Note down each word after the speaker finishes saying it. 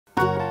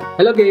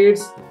Hello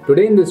kids,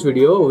 today in this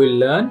video we will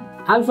learn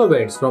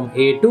alphabets from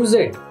A to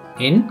Z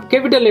in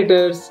capital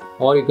letters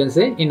or you can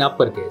say in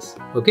uppercase.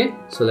 Okay,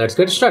 so let's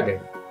get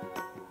started.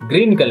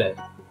 Green color.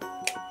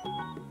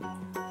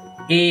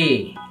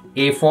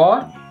 A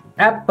for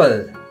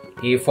apple.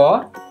 A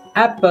for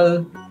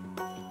apple.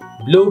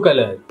 Blue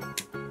color.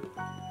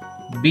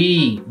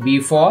 B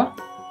for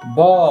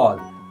ball.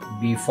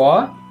 B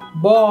for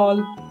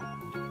ball.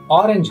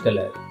 Orange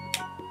color.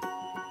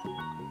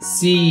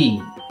 C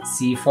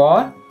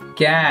for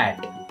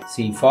cat.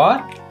 C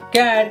for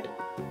cat.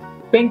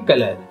 Pink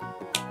color.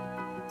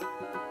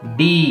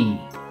 D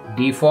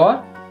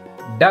for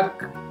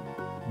duck.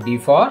 D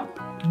for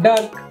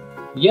duck.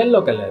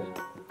 Yellow color.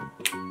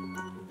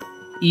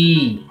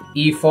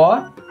 E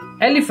for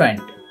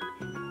elephant.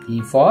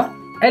 E for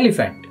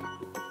elephant.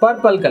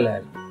 Purple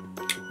color.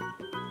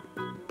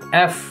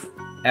 F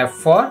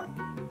for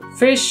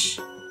fish.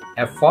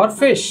 F for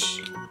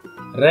fish.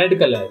 Red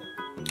color.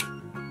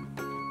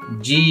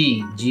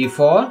 G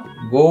for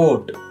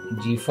goat.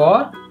 G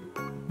for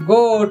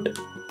goat.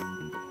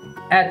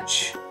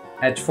 H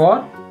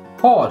for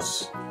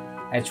horse.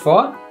 H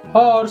for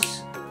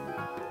horse.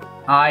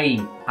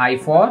 I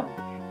for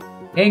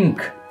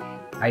ink.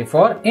 I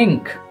for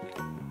ink.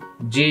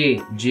 J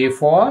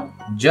for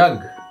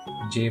jug.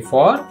 J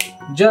for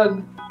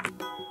jug.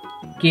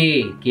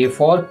 K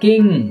for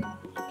king.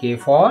 K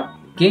for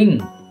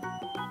king.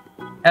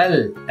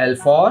 L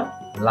for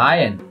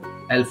lion.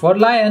 L for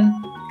lion.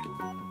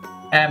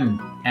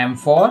 M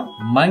for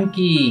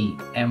monkey.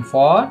 M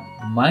for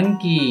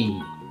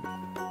monkey.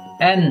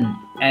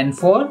 N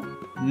for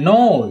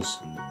nose.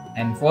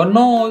 N for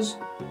nose.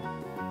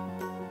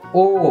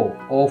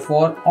 O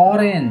for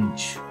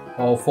orange.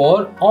 O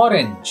for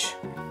orange.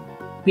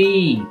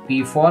 P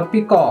for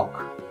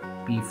peacock.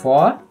 P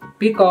for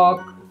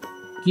peacock.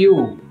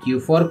 Q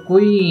for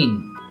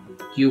queen.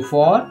 Q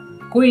for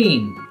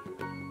queen.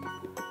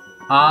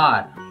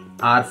 R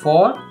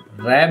for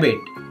rabbit.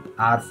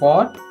 R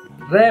for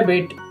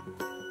rabbit.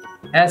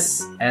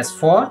 S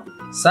for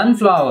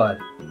sunflower.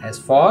 S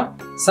for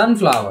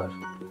sunflower.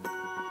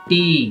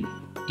 T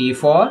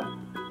for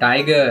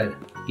tiger.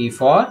 T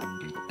for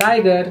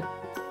tiger.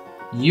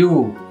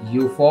 U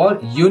for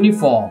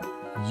uniform.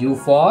 U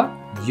for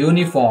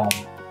uniform.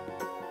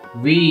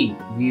 V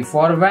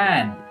for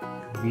van.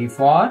 V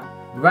for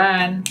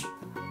van.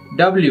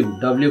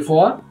 W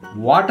for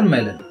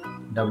watermelon.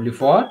 W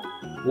for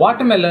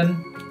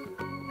watermelon.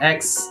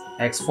 X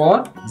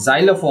for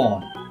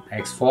xylophone.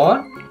 X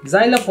for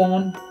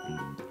xylophone.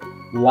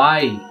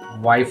 Y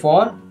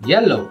for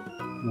yellow.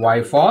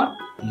 Y for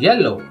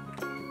yellow.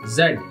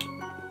 Z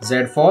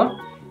for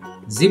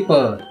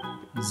zipper.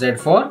 Z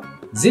for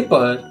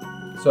zipper.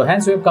 So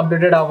hence we have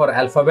completed our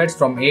alphabets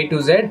from A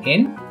to Z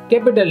in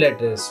capital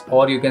letters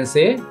or you can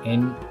say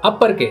in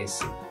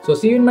uppercase. So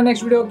see you in my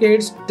next video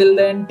kids. Till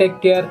then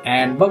take care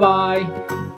and bye bye.